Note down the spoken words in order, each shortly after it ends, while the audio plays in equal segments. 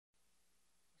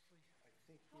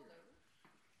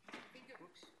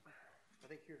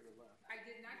think here to the left. I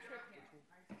did not trip him.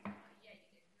 Yeah, you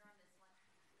did. You're on this one.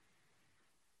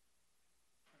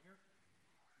 Right here?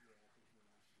 Yeah, I think you're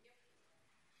nice. Yep.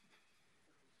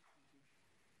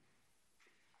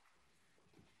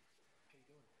 How you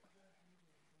doing?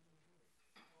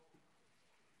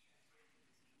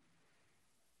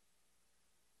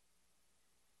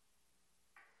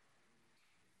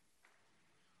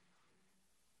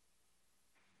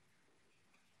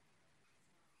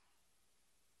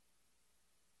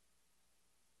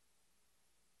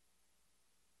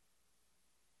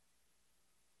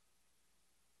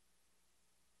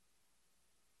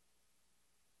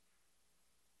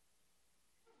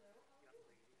 Young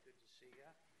lady, good to see you.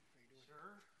 How you doing?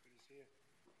 Sir? Good to see you.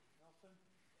 Nelson?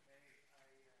 Hey, I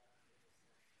don't know.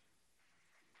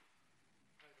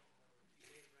 You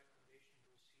made a recommendation to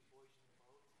go see Boys in the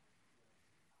Boat.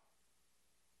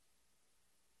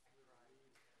 I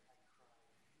cried. I cried.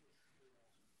 It was really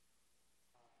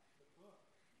awesome. The book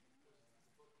was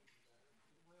the book even better.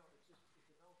 Well, it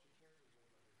develops your characters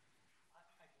a little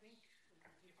better. I think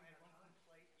if I had one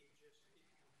complaint, it complaint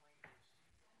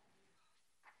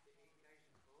is the 8 guys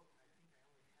in the boat. I think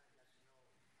I only kind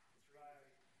of got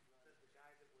to know the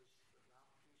guy that was the round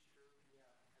keister, and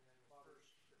then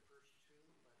the first two,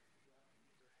 but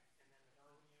and then the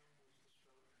Onion was the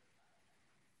stroke.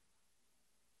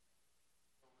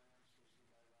 Romance was the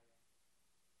guy right.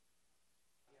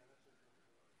 Yeah, that's a good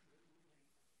book. In the movie, I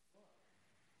think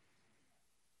it's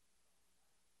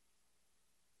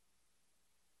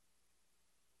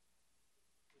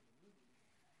just first year.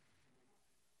 Loss, I guess.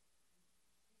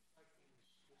 All the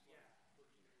viewers are dead. Such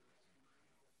a great.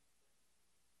 It's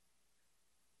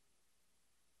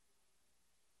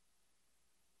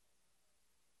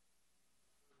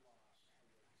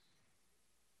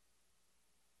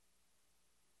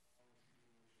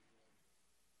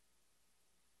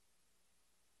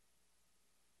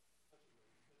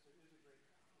a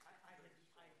great. I never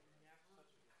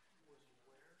was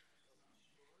aware of the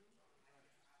story.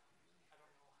 I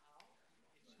don't know how.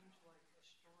 It seems like a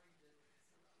story that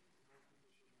most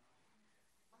people should know.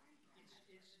 Right.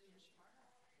 It's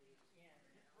inspiring. And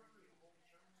really the whole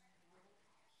journey of the world.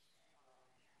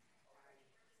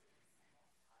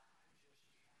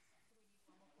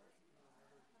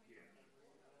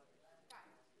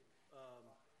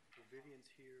 Well,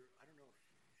 Vivian's here. I don't know if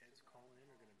Ed's calling in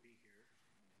or going to be here.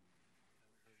 I haven't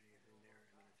heard anything there. And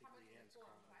then I think Leanne's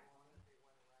calling in.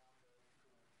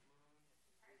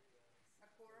 A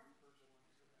quorum?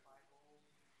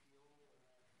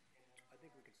 I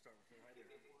think we can start with her. Hi there.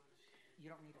 You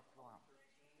don't need a quorum.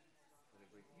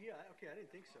 Yeah, okay, I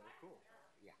didn't think so. Cool.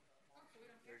 Yeah.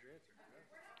 There's your answer.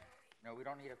 Yeah. No, we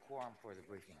don't need a quorum for the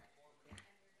briefing.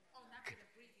 Oh, not for the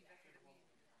briefing, but for the meeting.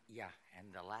 Yeah,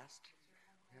 and the last.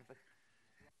 We have a,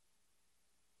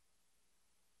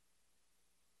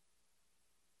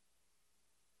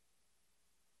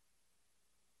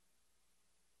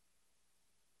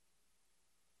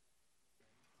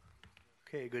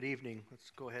 Okay, good evening. Let's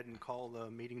go ahead and call the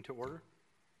meeting to order.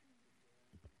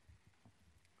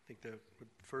 I think the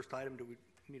first item, do we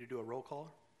need to do a roll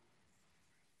call?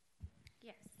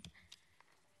 Yes.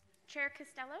 Chair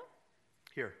Costello?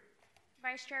 Here.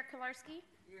 Vice Chair Kolarski?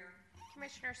 Here.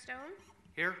 Commissioner Stone?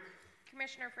 Here.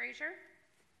 Commissioner Frazier?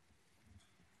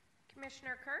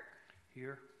 Commissioner Kirk?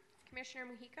 Here. Commissioner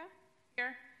Mujica?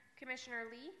 Here. Commissioner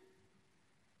Lee?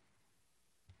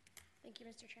 Thank you,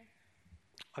 Mr. Chair.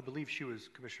 I believe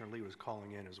Commissioner Lee was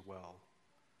calling in as well.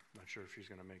 I'm not sure if she's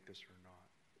going to make this or not.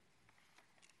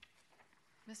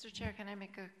 Mr. Chair, can I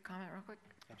make a comment real quick?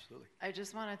 Absolutely. I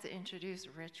just wanted to introduce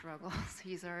Rich Ruggles.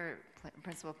 He's our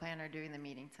principal planner doing the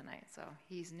meeting tonight. So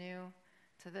he's new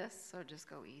to this, so just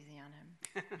go easy on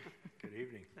him. Good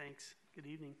evening. Thanks. Good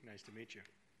evening. Nice to meet you.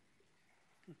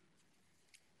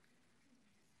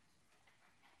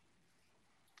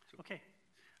 Okay.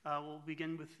 We'll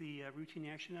begin with the routine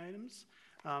action items.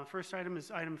 First item is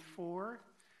item 4.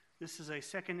 This is a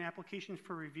second application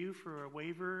for review for a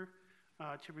waiver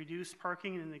to reduce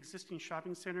parking in an existing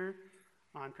shopping center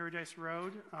on Paradise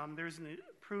Road. There's an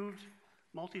approved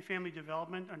multifamily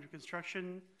development under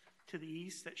construction to the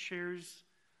east that shares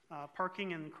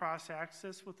parking and cross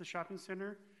access with the shopping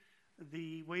center.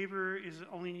 The waiver is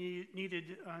only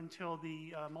needed until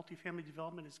the multifamily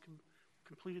development is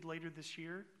completed later this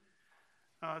year.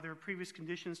 There are previous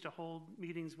conditions to hold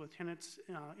meetings with tenants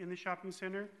in the shopping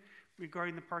center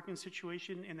regarding the parking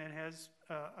situation, and that has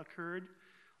occurred.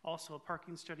 Also, a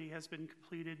parking study has been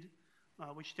completed,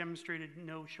 which demonstrated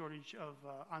no shortage of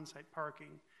on-site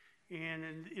parking.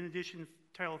 And in addition,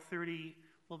 Title 30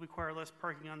 will require less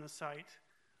parking on the site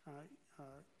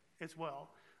as well.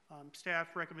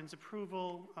 Staff recommends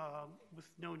approval with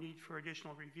no need for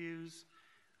additional reviews.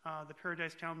 The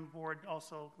Paradise Town Board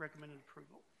also recommended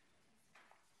approval.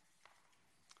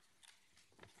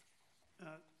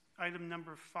 Item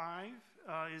number 5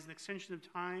 is an extension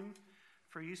of time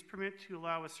for use permit to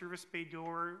allow a service bay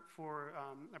door for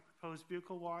a proposed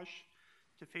vehicle wash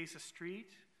to face a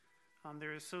street.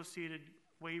 There are associated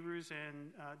waivers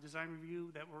and design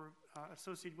review that were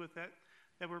associated with that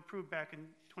were approved back in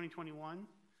 2021.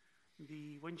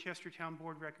 The Winchester Town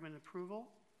Board recommended approval.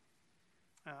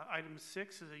 Item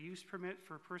 6 is a use permit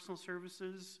for personal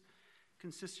services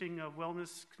consisting of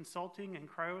wellness consulting and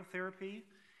cryotherapy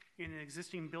in an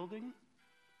existing building.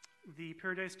 The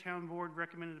Paradise Town Board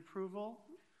recommended approval.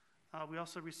 We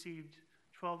also received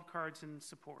 12 cards in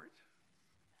support.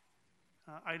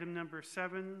 Item number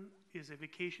 7 is a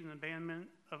vacation abandonment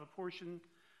of a portion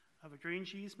of a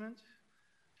drainage easement.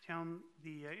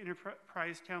 The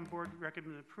Enterprise Town Board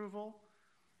recommended approval.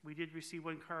 We did receive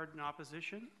 1 card in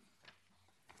opposition.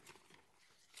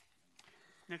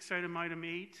 Next item, item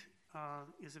 8,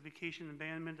 is a vacation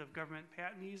abandonment of government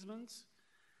patent easements.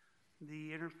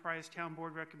 The Enterprise Town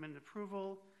Board recommended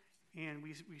approval, and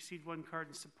we received 1 card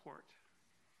in support.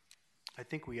 I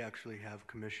think we actually have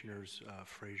Commissioners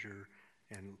Frazier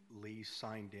and Lee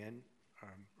signed in.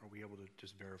 Are we able to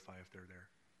just verify if they're there?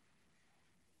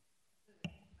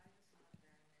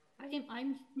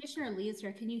 I'm Commissioner Lee is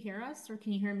here. Can you hear us or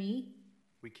can you hear me?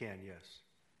 We can, yes.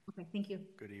 Okay, thank you.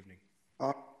 Good evening.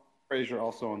 Frazier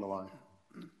also on the line.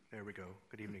 There we go.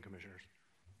 Good evening, Commissioners.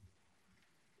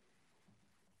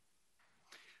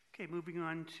 Okay, moving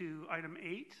on to item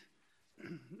 8,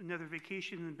 another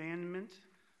vacation abandonment.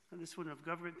 This one of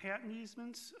government patent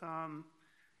easements.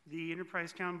 The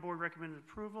Enterprise Town Board recommended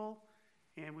approval,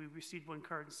 and we received 1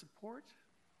 card in support.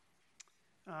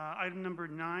 Item number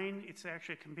 9, it's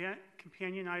actually a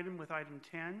companion item with item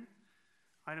 10.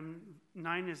 Item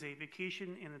 9 is a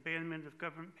vacation and abandonment of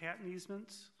government patent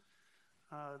easements.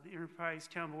 The Enterprise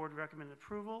Town Board recommended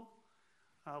approval.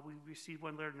 We received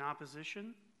 1 letter in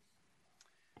opposition.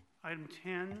 Item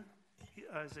 10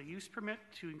 is a use permit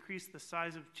to increase the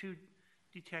size of 2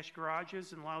 detached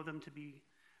garages and allow them to be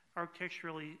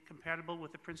architecturally compatible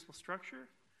with the principal structure.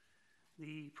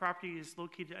 The property is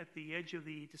located at the edge of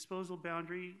the disposal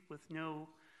boundary with no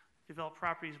developed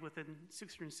properties within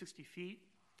 660 feet.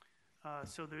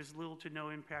 So there's little to no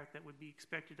impact that would be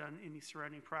expected on any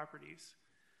surrounding properties.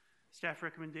 Staff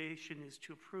recommendation is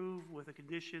to approve with a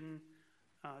condition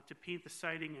to paint the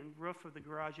siding and roof of the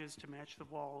garages to match the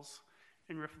walls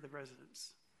and roof of the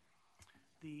residence.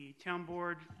 The Town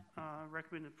Board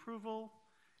recommended approval,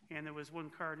 and there was 1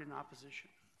 card in opposition.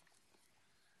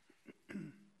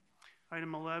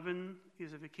 Item 11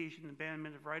 is a vacation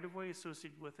abandonment of right-of-way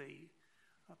associated with a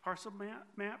parcel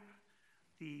map.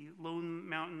 The Lone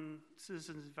Mountain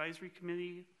Citizens Advisory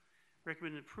Committee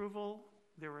recommended approval.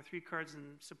 There were 3 cards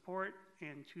in support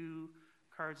and 2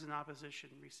 cards in opposition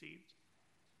received.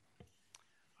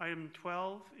 Item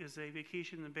 12 is a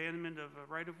vacation abandonment of a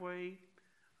right-of-way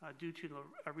due to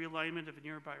a realignment of a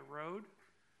nearby road.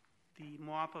 The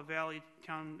Moapa Valley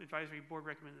Town Advisory Board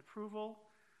recommended approval.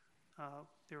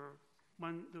 There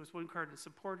was 1 card in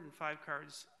support and 5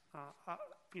 cards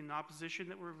in opposition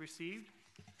that were received.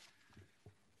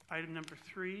 Item number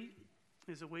 3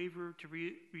 is a waiver to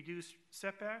reduce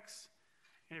setbacks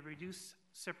and a reduced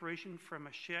separation from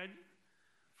a shed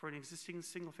for an existing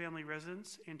single-family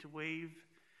residence, and to waive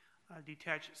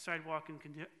detached sidewalk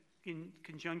in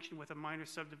conjunction with a minor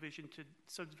subdivision to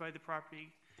subdivide the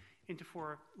property into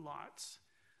 4 lots.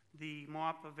 The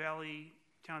Moapa Valley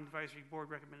Town Advisory Board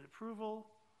recommended approval,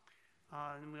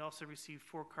 and we also received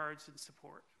 4 cards in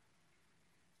support.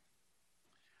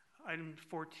 Item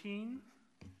 14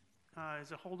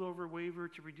 is a holdover waiver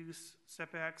to reduce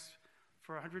setbacks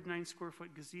for a 109 square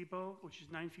foot gazebo, which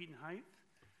is 9 feet in height.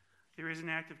 There is an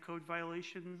active code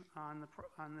violation on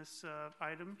this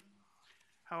item.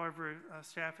 However,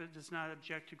 staff does not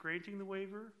object to granting the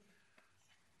waiver.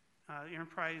 The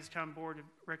Enterprise Town Board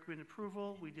recommended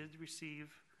approval. We did receive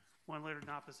 1 letter in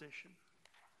opposition.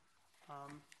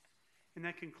 And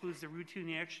that concludes the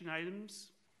routine action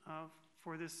items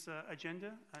for this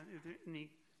agenda. Are there any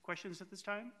questions at this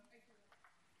time?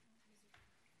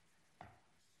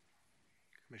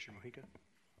 Commissioner Mojica?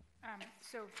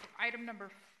 So for item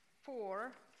number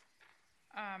 4,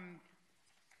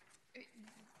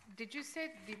 did you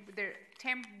say they're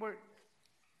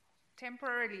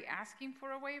temporarily asking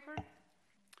for a waiver?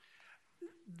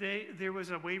 There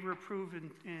was a waiver approved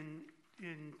in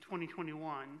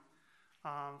 2021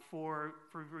 for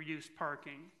reduced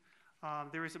parking.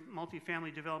 There is a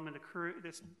multifamily development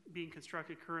that's being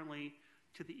constructed currently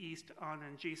to the east on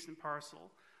an adjacent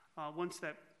parcel. Once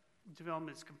that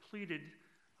development is completed,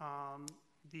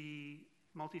 the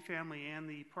multifamily and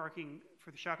the parking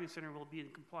for the shopping center will be in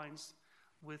compliance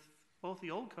with both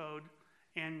the old code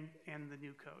and the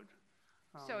new code.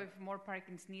 So if more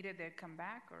parking's needed, they come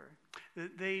back, or?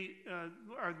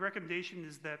 Our recommendation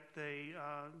is that they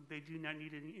do not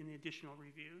need any additional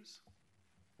reviews.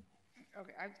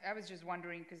 Okay, I was just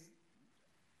wondering, because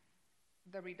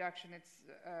the reduction, it's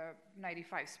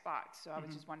 95 spots, so I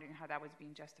was just wondering how that was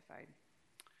being justified.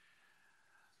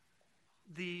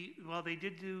 Well, they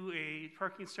did do a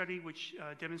parking study which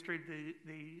demonstrated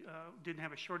they didn't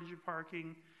have a shortage of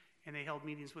parking, and they held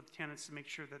meetings with tenants to make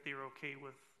sure that they were okay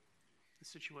with the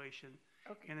situation.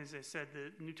 Okay. And as I said,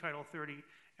 the new Title 30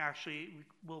 actually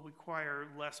will require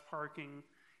less parking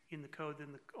in the code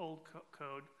than the old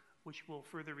code, which will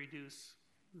further reduce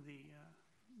the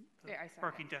Yeah, I saw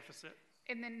parking that. deficit.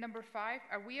 And then number 5,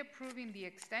 are we approving the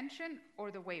extension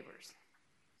or the waivers?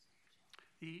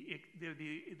 The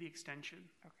extension.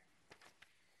 Okay.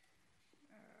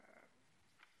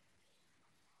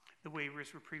 The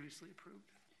waivers were previously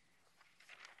approved.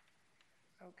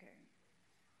 Okay.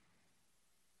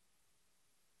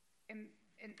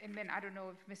 And then I don't know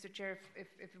if, Mr. Chair, if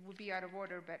it would be out of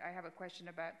order, but I have a question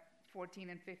about 14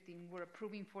 and 15. We're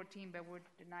approving 14, but we're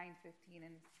denying 15,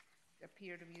 and it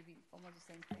appear to me to be almost the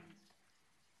same things.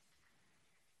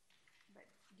 But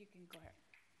you can go ahead.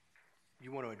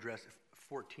 You want to address, if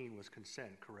 14 was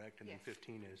consent, correct? And then Yes.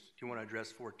 15 is, do you want to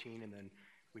address 14 and then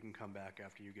we can come back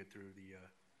after you get through the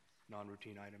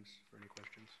non-routine items for any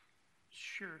questions?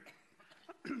 Sure.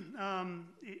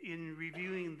 In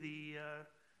reviewing the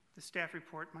staff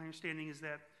report, my understanding is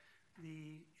that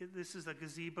this is a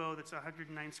gazebo that's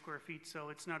 109 square feet, so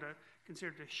it's not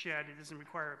considered a shed. It doesn't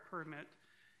require a permit.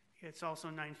 It's also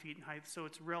 9 feet in height, so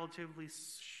it's relatively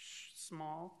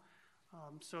small.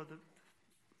 So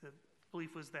the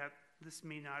belief was that this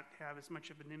may not have as much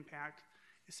of an impact,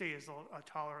 say, as a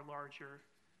taller, larger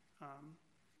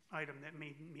item that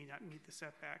may not meet the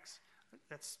setbacks.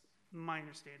 That's my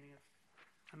understanding.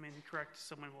 If I'm incorrect,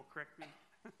 someone will correct me.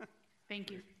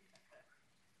 Thank you.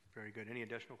 Very good. Any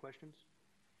additional questions?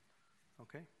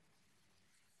 Okay.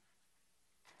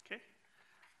 Okay.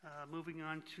 Moving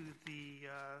on to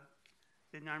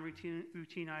the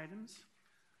non-routine items.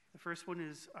 The first one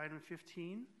is item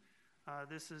 15.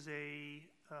 This is a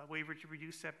waiver to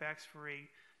reduce setbacks for a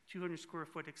 200 square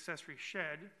foot accessory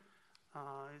shed.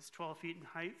 It's 12 feet in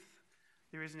height.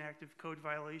 There is an active code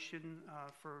violation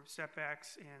for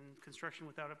setbacks and construction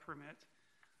without a permit.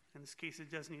 In this case,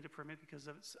 it does need a permit because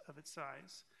of its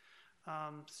size.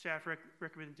 Staff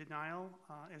recommended denial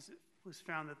as it was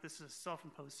found that this is a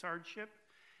self-imposed hardship,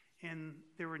 and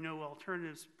there were no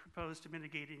alternatives proposed to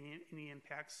mitigate any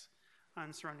impacts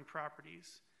on surrounding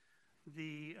properties.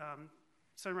 The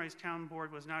Sunrise Town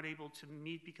Board was not able to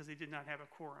meet because they did not have a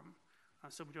quorum,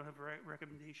 so we don't have a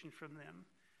recommendation from them.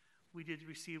 We did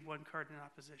receive one card in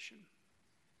opposition.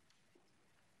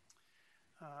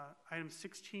 Item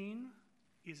 16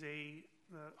 is a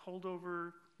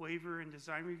holdover waiver and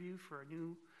design review for a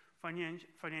new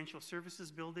financial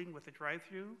services building with a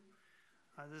drive-through.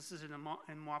 This is in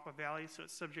Moapa Valley, so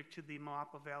it's subject to the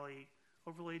Moapa Valley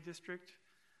Overlay District.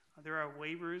 There are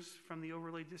waivers from the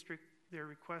Overlay District. They're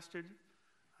requested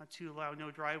to allow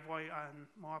no driveway on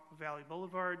Moapa Valley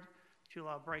Boulevard, to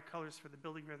allow bright colors for the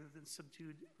building rather than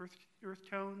subdued earth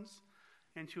tones,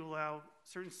 and to allow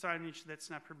certain signage that's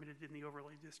not permitted in the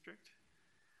Overlay District.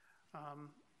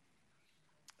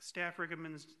 Staff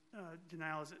recommends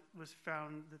denial as it was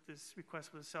found that this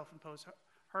request was a self-imposed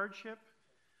hardship.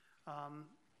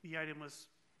 The item was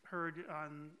heard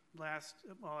on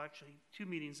actually 2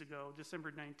 meetings ago,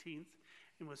 December 19th,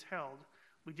 and was held.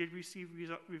 We did receive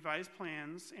revised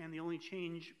plans, and the only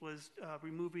change was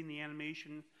removing the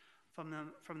animation from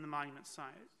the monument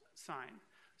sign.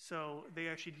 So they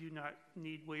actually do not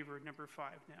need waiver number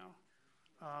 5 now.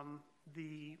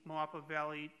 The Moapa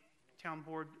Valley Town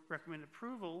Board recommended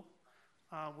approval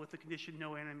with the condition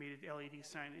no animated LED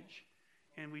signage,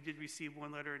 and we did receive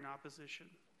one letter in opposition.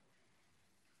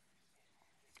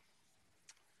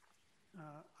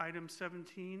 Item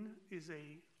 17 is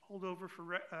a holdover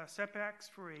for setbacks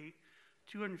for a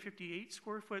 258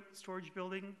 square foot storage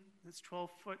building that's 12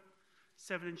 foot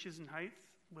 7 inches in height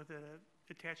with a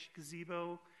attached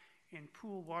gazebo and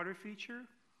pool water feature.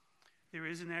 There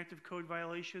is an active code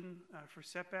violation for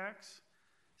setbacks.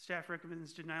 Staff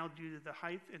recommends denial due to the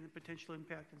height and the potential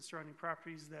impact on surrounding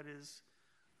properties that is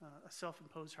a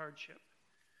self-imposed hardship.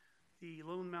 The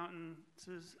Lone Mountain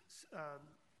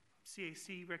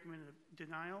CAC recommended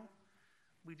denial.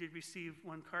 We did receive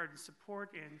 1 card in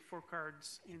support and 4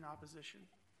 cards in opposition.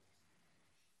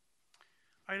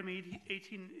 Item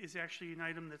 18 is actually an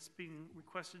item that's being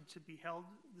requested to be held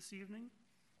this evening.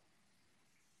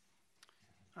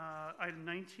 Item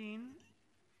 19,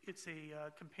 it's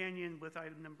a companion with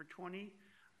item number 20.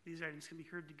 These items can be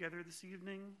heard together this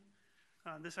evening.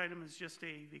 This item is just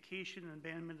a vacation and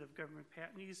abandonment of government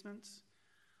patent easements.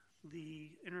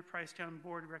 The Enterprise Town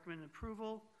Board recommended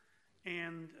approval,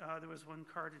 and there was 1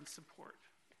 card in support.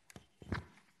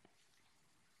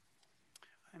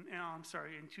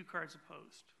 And 2 cards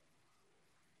opposed.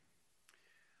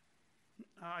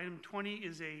 Item 20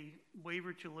 is a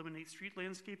waiver to eliminate street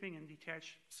landscaping and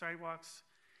detached sidewalks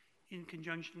in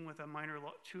conjunction with a minor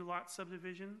 2-lot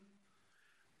subdivision.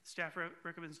 Staff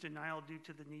recommends denial due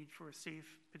to the need for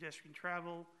safe pedestrian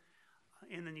travel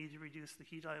and the need to reduce the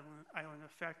heat island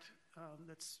effect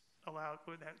that's allowed,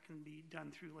 or that can be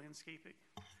done through landscaping.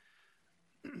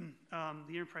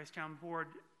 The Enterprise Town Board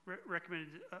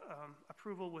recommended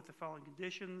approval with the following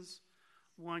conditions.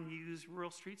 1, use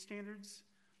rural street standards.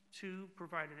 2,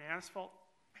 provide an asphalt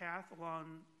path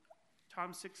along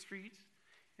Tom Sixth Street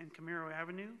and Camaro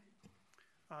Avenue.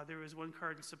 There was 1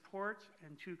 card in support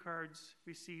and 2 cards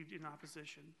received in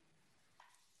opposition.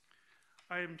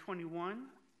 Item 21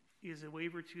 is a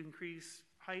waiver to increase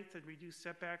height and reduce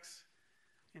setbacks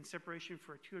and separation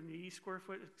for a 280 square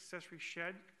foot accessory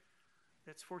shed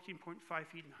that's 14.5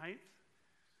 feet in height.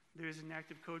 There is an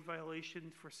active code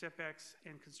violation for setbacks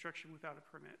and construction without a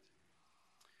permit.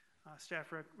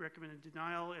 Staff recommended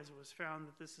denial, as it was found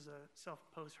that this is a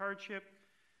self-imposed hardship,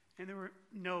 and there were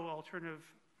no alternatives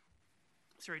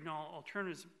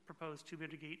proposed to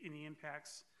mitigate any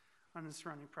impacts on the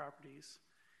surrounding properties.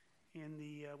 And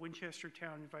the Winchester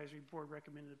Town Advisory Board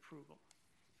recommended approval.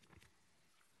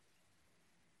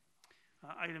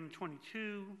 Item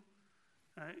 22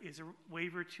 is a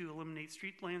waiver to eliminate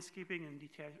street landscaping and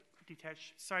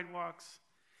detached sidewalks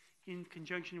in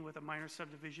conjunction with a minor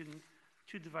subdivision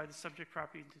to divide the subject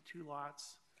property into 2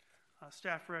 lots.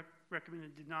 Staff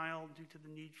recommended denial due to the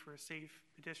need for safe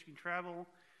pedestrian travel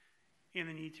and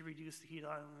the need to reduce the heat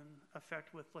island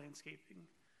effect with landscaping.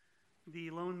 The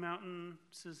Lone Mountain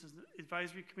Citizens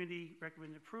Advisory Committee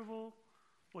recommended approval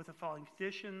with the following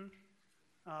condition: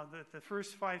 that the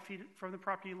first 5 feet from the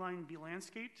property line be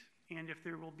landscaped, and if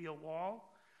there will be a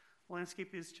wall,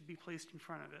 landscape is to be placed in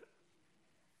front of it.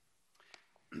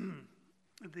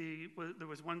 There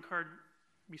was 1 card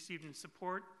received in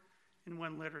support and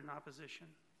 1 letter in opposition.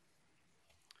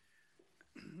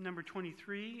 Number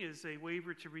 23 is a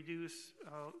waiver to reduce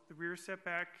the rear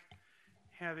setback,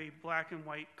 have a black and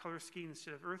white color scheme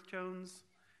instead of earth tones,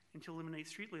 and to eliminate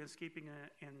street landscaping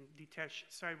and detached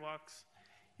sidewalks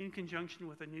in conjunction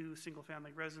with a new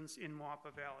single-family residence in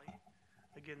Moapa Valley.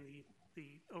 Again,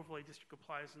 the overlay district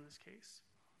applies in this case.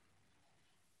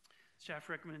 Staff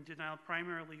recommended denial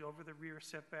primarily over the rear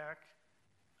setback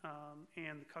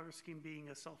and the color scheme being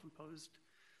a self-imposed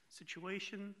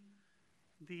situation.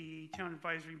 The Town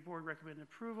Advisory Board recommended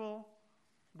approval.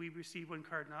 We received 1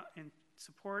 card in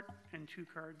support and 2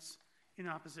 cards in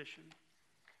opposition.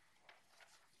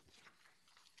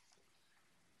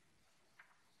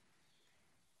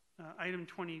 Item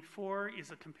 24 is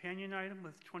a companion item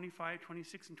with 25,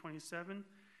 26, and 27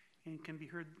 and can be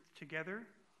heard together.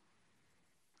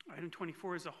 Item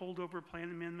 24 is a holdover plan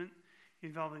amendment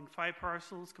involving 5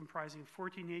 parcels comprising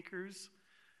 14 acres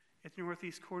at the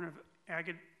northeast corner of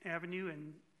Agate Avenue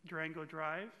and Durango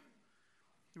Drive.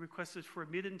 The request is for a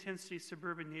mid-intensity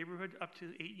suburban neighborhood up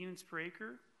to 8 units per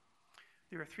acre.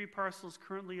 There are 3 parcels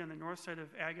currently on the north side of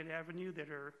Agate Avenue that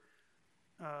are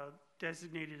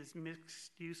designated as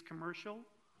mixed-use commercial.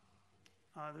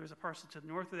 There's a parcel to the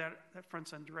north of that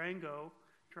fronts on Durango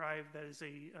Drive that is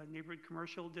a neighborhood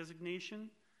commercial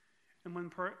designation, and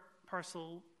 1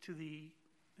 parcel to the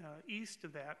east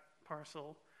of that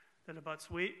parcel that abuts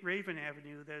Raven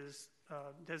Avenue that is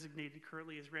designated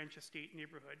currently as Ranch Estate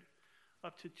neighborhood,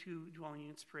 up to 2 dwelling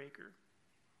units per acre.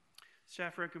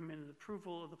 Staff recommended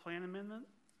approval of the plan amendment.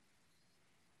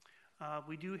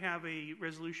 We do have a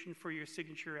resolution for your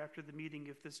signature after the meeting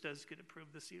if this does get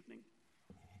approved this evening.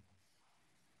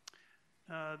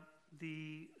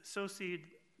 The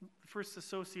first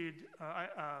associated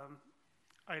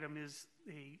item is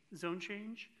a zone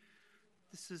change.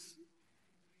 This is,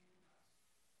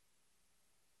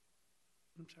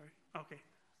 I'm sorry, okay.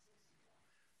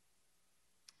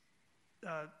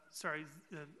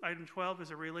 Item 12 is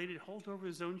a related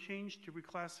holdover zone change to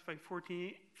reclassify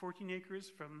 14 acres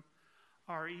from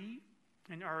RE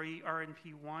and RE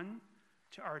RNP1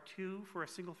 to R2 for a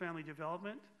single-family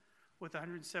development with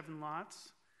 107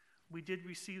 lots, We did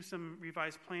receive some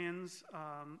revised plans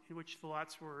in which the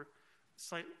lots were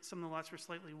some of the lots were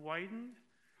slightly widened.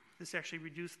 This actually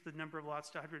reduced the number of lots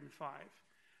to 105.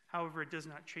 However, it does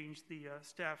not change the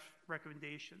staff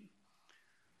recommendation.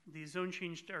 The zone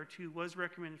change to R2 was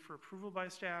recommended for approval by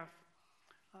staff.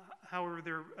 However,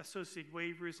 there are associated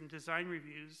waivers and design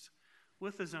reviews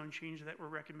with the zone change that were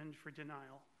recommended for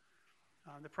denial.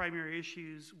 The primary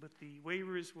issues with the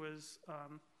waivers was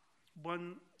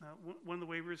one of the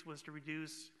waivers was to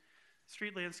reduce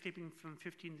street landscaping from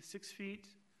 15 to 6 feet,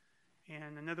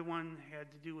 and another one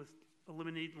had to do with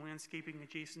eliminating landscaping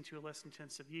adjacent to a less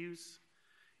intensive use.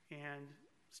 And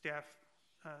staff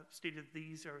stated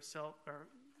these are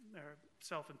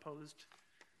self-imposed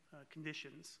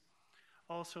conditions.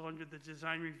 Also, under the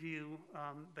design review,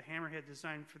 the hammerhead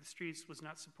design for the streets was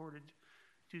not supported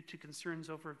due to concerns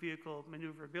over vehicle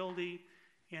maneuverability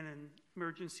and an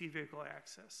emergency vehicle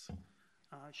access.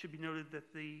 It should be noted that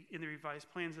in the revised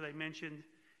plans that I mentioned,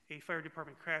 a fire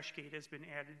department crash gate has been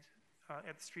added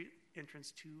at the street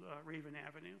entrance to Raven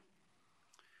Avenue.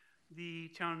 The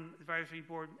Town Advisory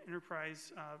Board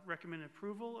Enterprise recommended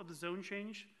approval of the zone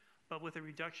change, but with a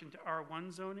reduction to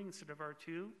R1 zoning instead of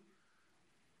R2.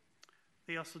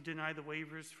 They also denied the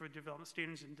waivers for development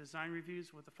standards and design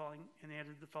reviews with the following, and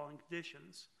added the following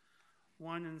conditions.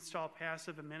 1, install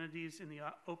passive amenities in the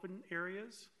open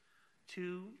areas.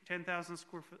 2, 10,000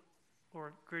 square foot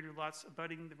or greater lots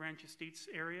abutting the Ranch Estates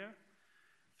area.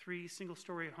 3,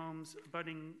 single-story homes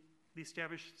abutting the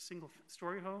established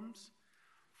single-story homes.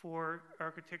 4,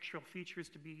 architectural features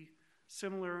to be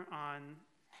similar on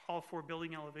all 4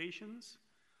 building elevations.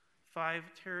 5,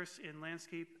 terrace and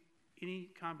landscape any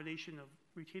combination of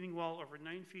retaining wall over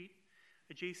 9 feet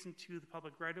adjacent to the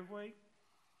public right-of-way.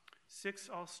 6,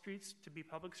 all streets to be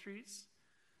public streets.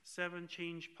 7,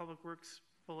 change Public Works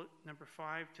bullet number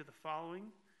 5 to the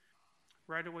following.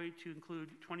 Right-of-way to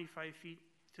include 25 feet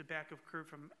to back of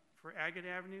curve for Agate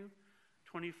Avenue,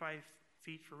 25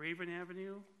 feet for Raven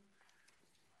Avenue,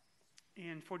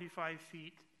 and 45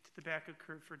 feet to the back of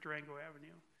curve for Durango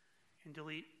Avenue, and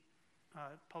delete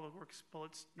Public Works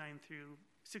bullets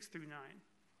 6 through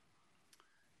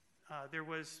 9. There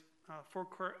was 4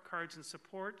 cards in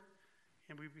support,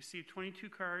 and we received 22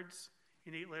 cards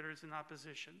and 8 letters in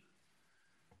opposition.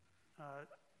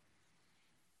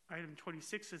 Item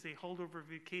 26 is a holdover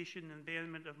vacation and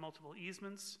abandonment of multiple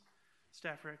easements.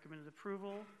 Staff recommended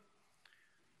approval.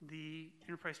 The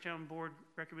Enterprise Town Board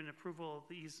recommended approval of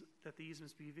that the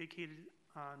easements be vacated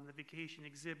on the vacation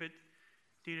exhibit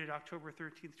dated October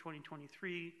 13th,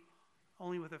 2023,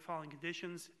 only with the following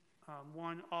conditions.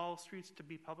 1, all streets to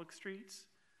be public streets.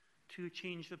 2,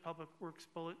 change the Public Works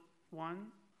bullet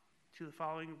 1 to the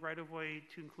following: right-of-way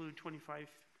to include 25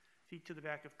 feet to the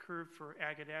back of curve for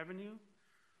Agate Avenue,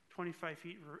 25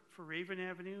 feet for Raven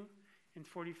Avenue, and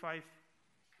 45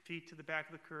 feet to the back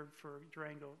of the curve for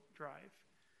Durango Drive,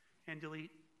 and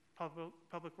delete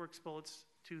Public Works bullets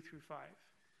 2 through 5.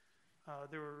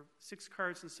 There were 6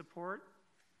 cards in support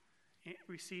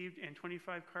received and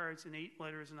 25 cards and 8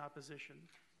 letters in opposition.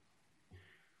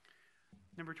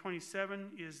 Number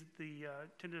 27 is the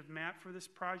tentative map for this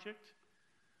project.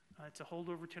 It's a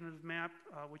holdover tentative map,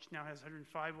 which now has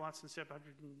 105 lots instead of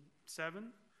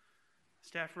 107.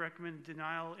 Staff recommend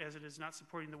denial as it is not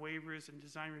supporting the waivers and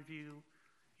design review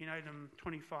in item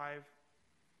 25,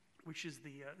 which is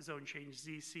the zone change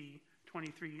ZC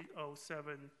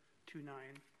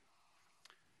 230729.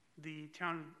 The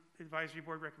Town Advisory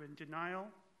Board recommended denial.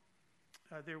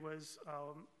 There was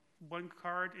 1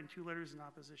 card and 2 letters in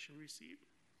opposition received.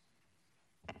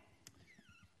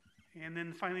 And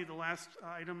then finally, the last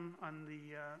item on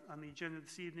the agenda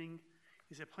this evening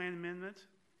is a plan amendment.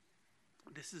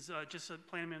 This is just a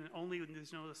plan amendment only, and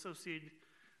there's no associated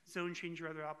zone change or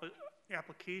other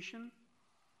application.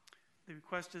 The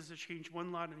request is to change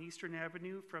 1 lot on Eastern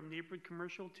Avenue from neighborhood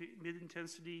commercial to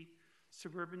mid-intensity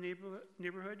suburban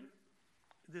neighborhood.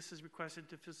 This is requested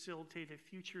to facilitate a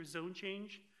future zone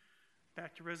change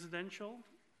back to residential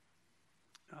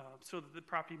so that the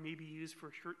property may be used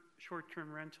for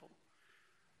short-term rental.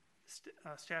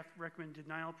 Staff recommend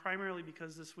denial primarily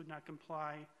because this would not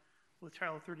comply with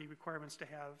Title 30 requirements to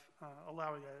have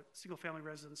allowing a single-family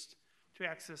residence to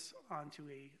access onto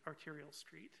a arterial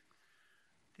street.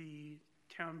 The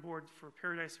Town Board for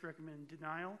Paradise recommended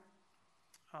denial.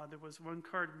 There was 1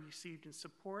 card received in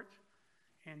support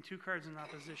and 2 cards in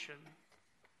opposition.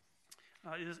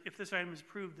 If this item is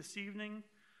approved this evening,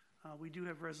 we do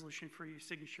have a resolution for your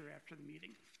signature after the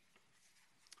meeting.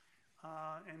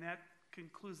 And that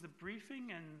concludes the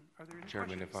briefing, and are there any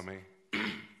Chairman, questions? if I may,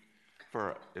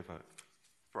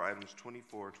 for items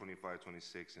 24, 25,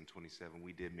 26, and 27,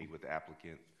 we did meet with the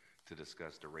applicant to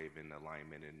discuss the Raven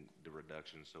alignment and the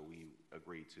reduction, so we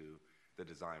agreed to the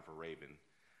design for Raven.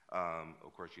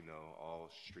 Of course, you know, all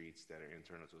streets that are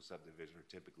internal to a subdivision are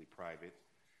typically private.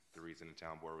 The reason the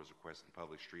town board was requesting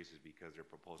public streets is because they're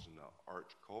proposing an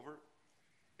arch culvert,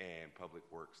 and Public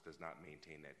Works does not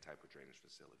maintain that type of drainage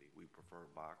facility. We prefer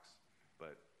box,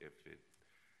 but if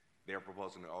they're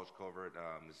proposing an arch culvert,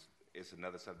 it's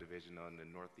another subdivision on the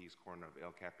northeast corner of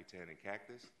El Capitan and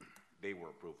Cactus. They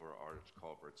were approved for arch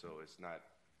culvert, so it's not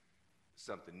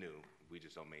something new. We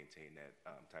just don't maintain that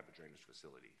type of drainage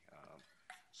facility.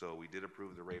 So we did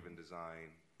approve the Raven design.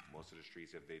 Most of the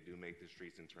streets, if they do make the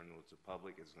streets internal to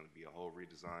public, it's going to be a whole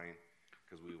redesign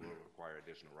because we will require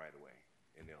additional right-of-way,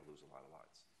 and they'll lose a lot of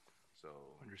lots. So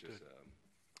Understood.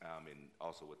 And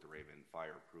also with the Raven,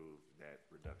 fire approved that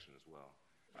reduction as well.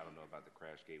 I don't know about the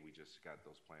crash gate. We just got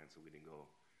those plans, so we didn't go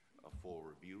a full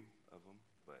review of them.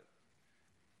 But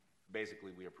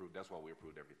basically, we approved. That's why we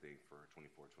approved everything for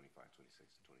 24, 25, 26,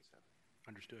 and 27.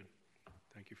 Understood.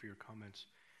 Thank you for your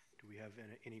comments. Do we have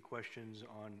any questions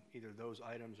on either those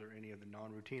items or any of the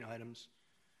non-routine items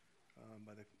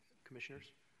by the commissioners?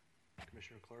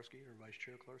 Commissioner Klarski or Vice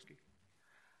Chair Klarski?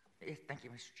 Yes, thank you,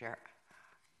 Mr. Chair.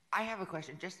 I have a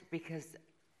question, just because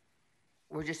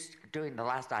we're just doing the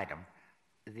last item,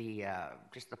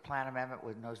 just the plan amendment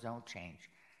with no zone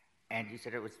change. And you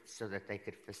said it was so that they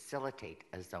could facilitate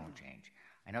a zone change.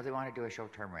 I know they want to do a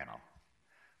short-term rental,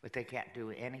 but they can't do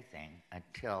anything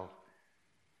until,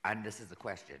 and this is the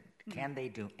question, can they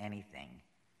do anything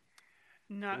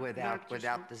without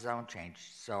the zone change?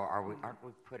 So aren't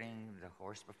we putting the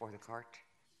horse before the cart,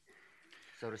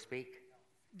 so to speak?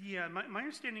 Yeah, my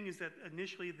understanding is that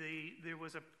initially there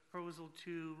was a proposal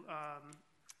to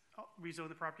rezone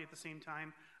the property at the same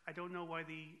time. I don't know why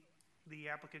the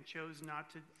applicant chose not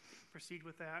to proceed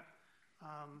with that.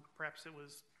 Perhaps it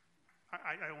was,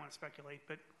 I don't want to speculate,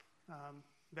 but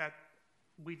that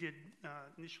we did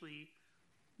initially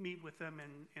meet with them,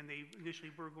 and they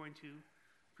initially were going to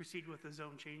proceed with the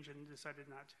zone change and decided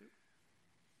not to.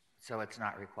 So it's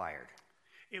not required?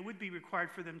 It would be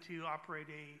required for them to operate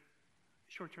a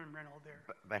short-term rental there.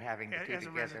 But having the two as a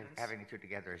together, residence. having the two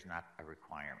together is not a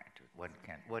requirement. One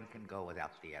can go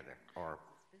without the other, or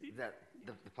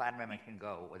the plan amendment can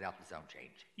go without the zone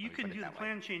change. You Let me can put it do the that way.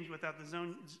 plan change without the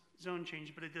zone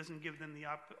change, but it doesn't give them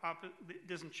it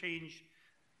doesn't change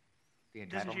The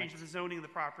the entitlements? zoning of the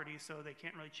property, so they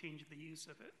can't really change the use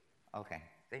of it. Okay,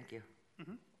 thank you.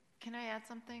 Can I add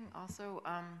something? Also,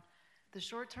 the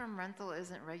short-term rental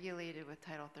isn't regulated with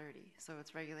Title 30, so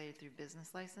it's regulated through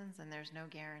business license, and there's no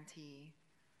guarantee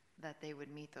that they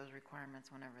would meet those requirements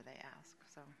whenever they ask.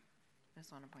 So I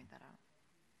just want to point that out.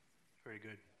 Very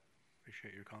good.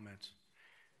 Appreciate your comments.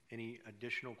 Any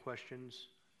additional questions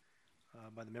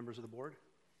by the members of the board?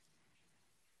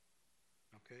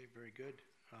 Okay, very good.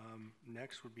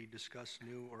 Next would be discuss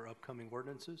new or upcoming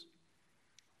ordinances.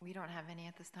 We don't have any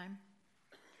at this time?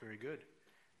 Very good.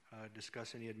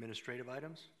 Discuss any administrative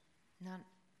items. None.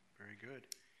 Very good.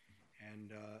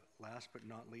 And last but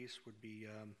not least would be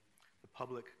the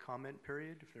public comment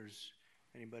period. If there's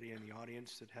anybody in the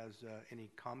audience that has any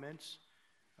comments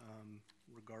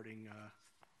regarding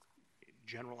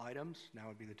general items, now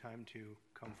would be the time to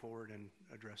come forward and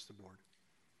address the board.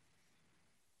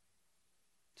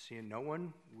 Seeing no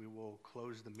one, we will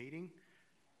close the meeting.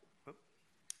 Oh,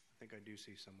 I think I do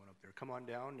see someone up there. Come on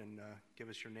down and give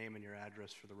us your name and your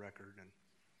address for the record.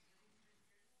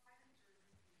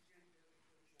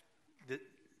 And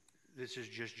this is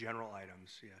just general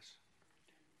items, yes.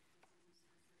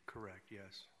 Correct,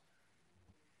 yes.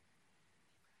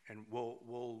 And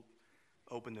we'll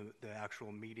open the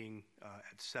actual meeting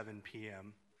at 7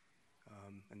 p.m.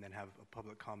 And then have a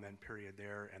public comment period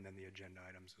there, and then the agenda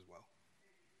items as well.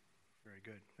 Very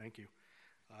good, thank you.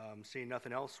 Seeing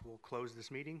nothing else, we'll close this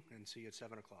meeting and see you at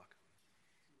 7 o'clock.